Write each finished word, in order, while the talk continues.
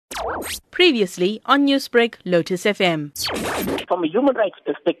Previously on Newsbreak, Lotus FM. From a human rights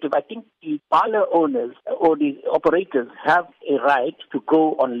perspective, I think the parlour owners or the operators have a right to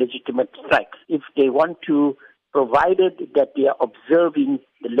go on legitimate strikes if they want to, provided that they are observing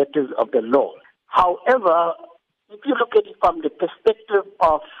the letters of the law. However, if you look at it from the perspective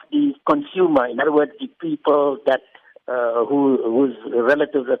of the consumer, in other words, the people that whose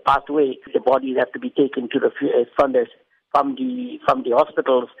relatives have passed away, the bodies have to be taken to the from the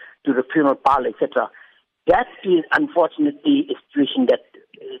hospitals to the funeral parlor, etc. That is unfortunately a situation that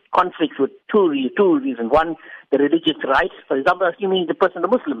conflicts with two reasons. One, the religious rights. For example, assuming the person is a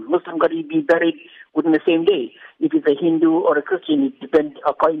Muslim got to be buried within the same day. If it's a Hindu or a Christian, it depends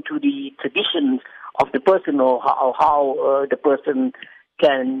according to the traditions of the person or how the person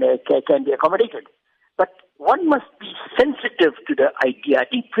can be accommodated. But one must be sensitive to the idea. I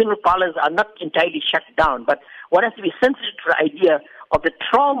think funeral parlors are not entirely shut down, but one has to be sensitive to the idea of the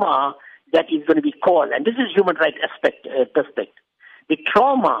trauma that is going to be caused. And this is human rights perspective. The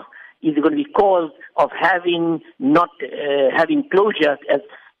trauma is going to be caused of not having closure as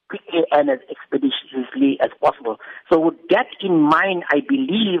quickly and as expeditiously as possible. So with that in mind, I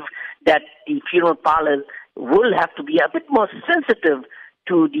believe that the funeral parlors will have to be a bit more sensitive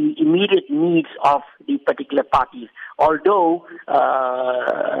to the immediate needs of the particular parties. Although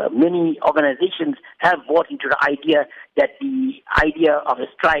many organizations have bought into the idea that the idea of a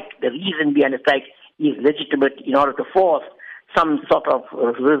strike, the reason behind a strike, is legitimate in order to force some sort of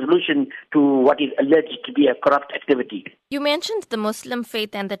resolution to what is alleged to be a corrupt activity. You mentioned the Muslim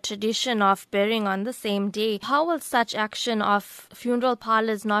faith and the tradition of burying on the same day. How will such action of funeral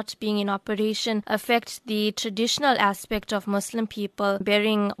parlors not being in operation affect the traditional aspect of Muslim people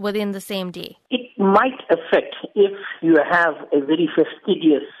burying within the same day? It might affect if you have a very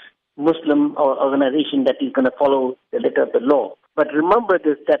fastidious Muslim organization that is going to follow the letter of the law. But remember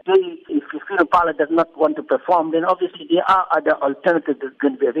this, that if the funeral parlor does not want to perform, then obviously there are other alternatives that are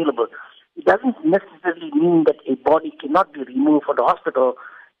going to be available. It doesn't necessarily mean that a body cannot be removed from the hospital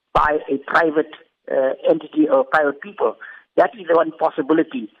by a private entity or private people. That is one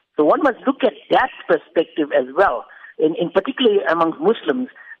possibility. So one must look at that perspective as well. In particular amongst Muslims,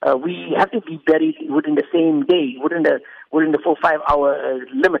 we have to be buried within the same day, within the 4-5 hour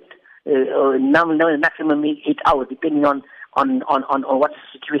limit, or maximum 8 hours, depending on what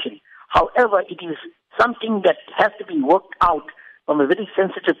situation. However, it is something that has to be worked out from a very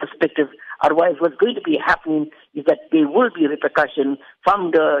sensitive perspective. Otherwise, what's going to be happening is that there will be repercussions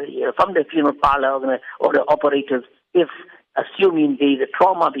from the funeral parlor or the operators if, assuming there is a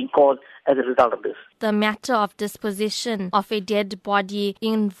trauma being caused as a result of this. The matter of disposition of a dead body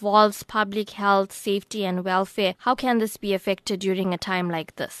involves public health, safety and welfare. How can this be affected during a time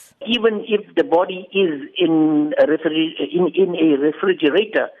like this? Even if the body is in a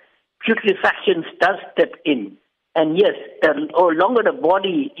refrigerator, putrefaction does step in. And yes, the longer the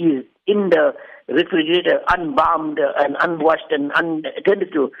body is in the refrigerator, unbalmed and unwashed and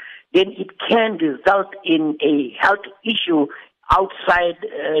unattended to, then it can result in a health issue outside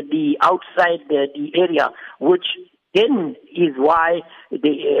the area, which then is why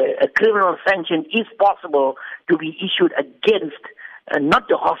a criminal sanction is possible to be issued against not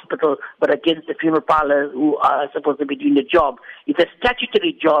the hospital, but against the funeral parlor who are supposed to be doing the job. It's a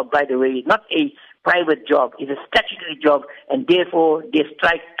statutory job, by the way, not a private job. It's a statutory job, and therefore their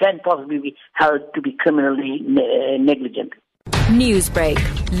strike can possibly be held to be criminally negligent. Newsbreak,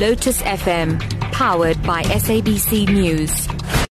 Lotus FM, powered by SABC News.